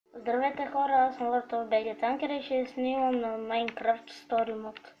Здравейте хора, аз съм Лъртов БГ Танкер и ще снимам на Minekraft Story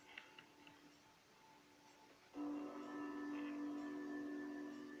Mode.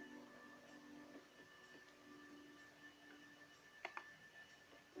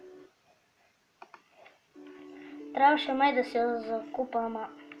 Трябваше май да се закупа, ама...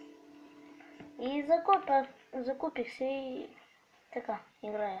 И закупих се и така,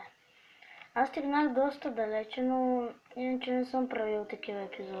 играя. Аз стигнах доста далече, но иначе не съм правил такива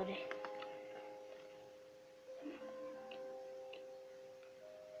епизоди.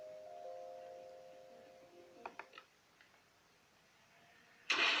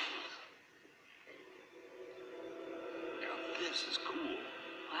 This is cool.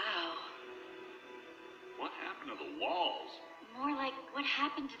 Wow. What happened to the walls? More like what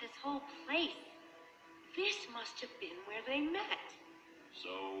happened to this whole place. This must have been where they met.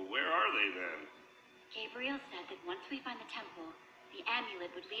 So, where are they then? Gabriel said that once we find the temple, the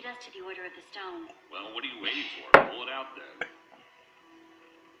amulet would lead us to the Order of the Stone. Well, what are you waiting for? Pull it out then.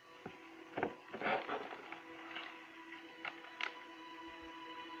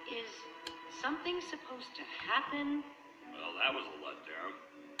 Is something supposed to happen? Well, that was a letdown.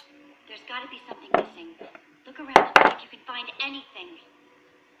 There's got to be something missing. Look around and see if you can find anything.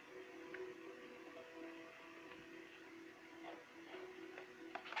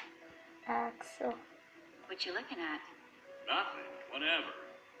 Axel. What you looking at? Nothing. Whatever.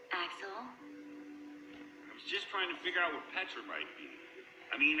 Axel? I was just trying to figure out where Petra might be.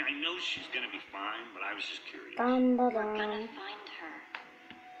 I mean, I know she's gonna be fine, but I was just curious. We're gonna find her.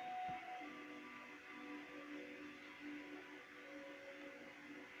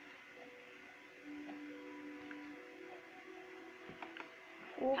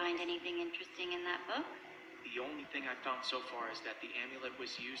 Find anything interesting in that book? The only thing I've found so far is that the amulet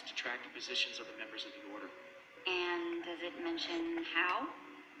was used to track the positions of the members of the Order. And does it mention how?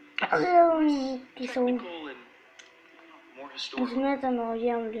 Technical and more historical. Извинете, но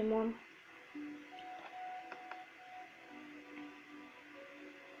ям лимон.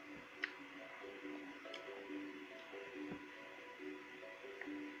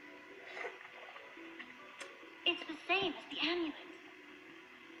 It's the same as the amulet.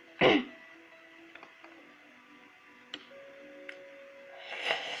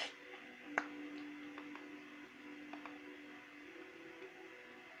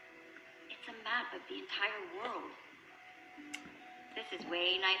 It's a map of the entire world. This is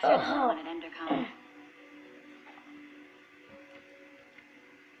way nicer than the one at Endercom.